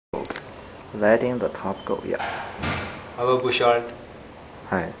letting the top go. Yeah. Hello, Bouchard.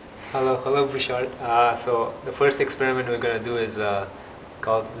 Hi. Hello, Bouchard. So the first experiment we're gonna do is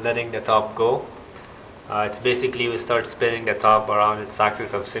called letting the top go. It's basically we start spinning the top around its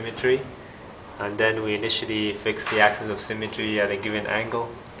axis of symmetry, and then we initially fix the axis of symmetry at a given angle,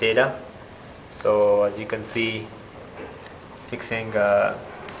 theta. So as you can see, fixing the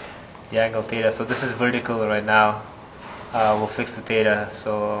angle theta. So this is vertical right now. We'll fix the theta.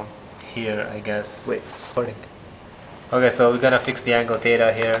 So here, I guess. Wait. Recording. Okay, so we're gonna fix the angle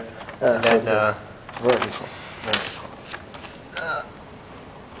theta here, and then vertical.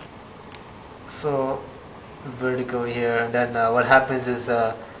 so vertical here, and then what happens is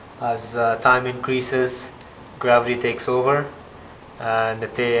as time increases, gravity takes over, and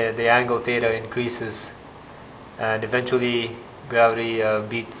the angle theta increases, and eventually gravity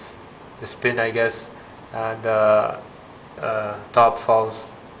beats the spin, I guess, and top falls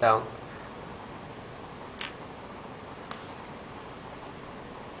down.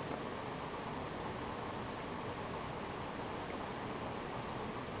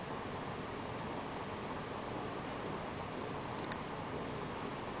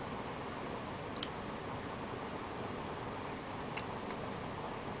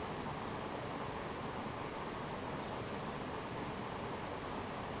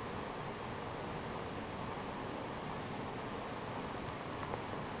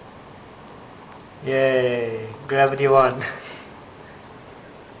 Yay, gravity won.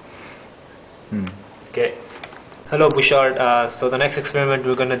 Okay. Hello, Bouchard. So the next experiment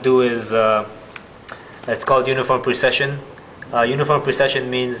we're going to do is, it's called uniform precession. Uniform precession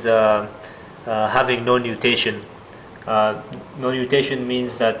means having no nutation. No nutation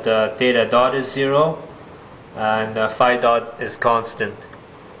means that theta dot is 0 and phi dot is constant.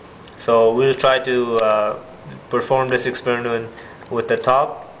 So we'll try to perform this experiment with the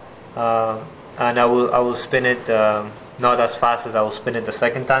top, and I will spin it not as fast as I will spin it the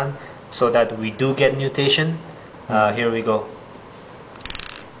second time, so that we do get nutation. Here we go.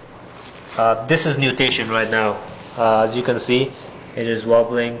 This is nutation right now. As you can see, it is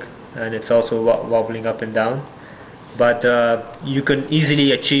wobbling, and it's also wobbling up and down. But you can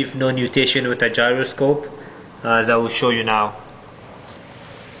easily achieve no nutation with a gyroscope, as I will show you now.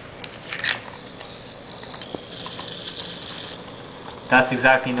 That's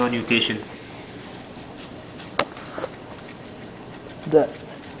exactly no nutation.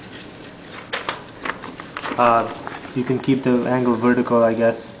 You can keep the angle vertical, I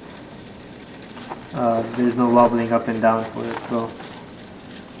guess. There's no wobbling up and down for it, so.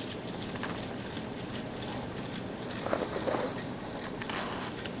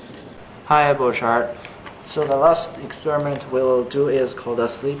 Hi, Bouchard. So the last experiment we will do is called a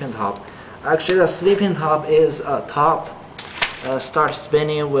sleeping top. Actually, the sleeping top is a top start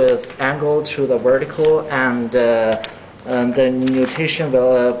spinning with angle to the vertical, and the nutation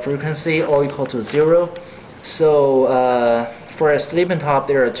will frequency all equal to 0. So for a sleeping top,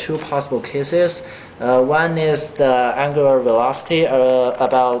 there are two possible cases. One is the angular velocity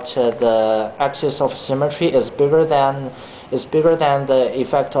about the axis of symmetry is bigger than the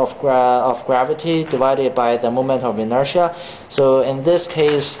effect of gravity divided by the moment of inertia. So in this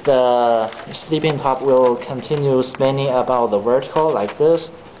case, the sleeping top will continue spinning about the vertical like this.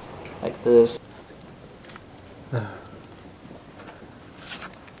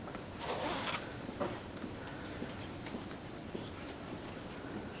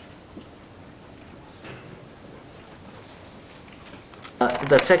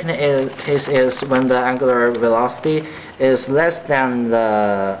 The second case is when the angular velocity is less than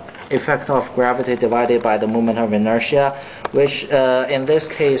the effect of gravity divided by the moment of inertia, which in this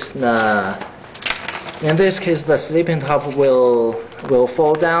case the sleeping top will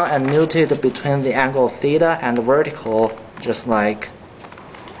fall down and mutate between the angle theta and the vertical, just like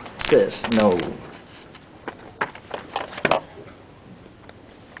this. No.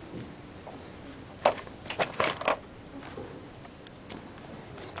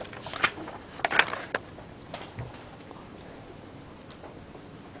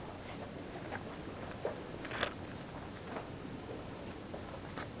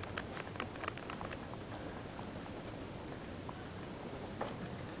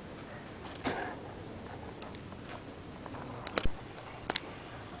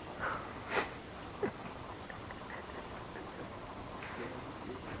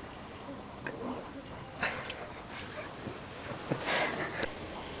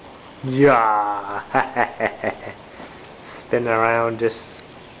 Yeah. Spin around just.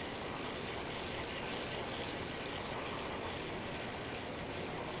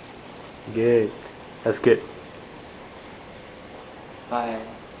 Good. That's good. Bye.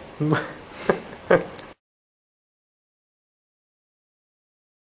 Bye.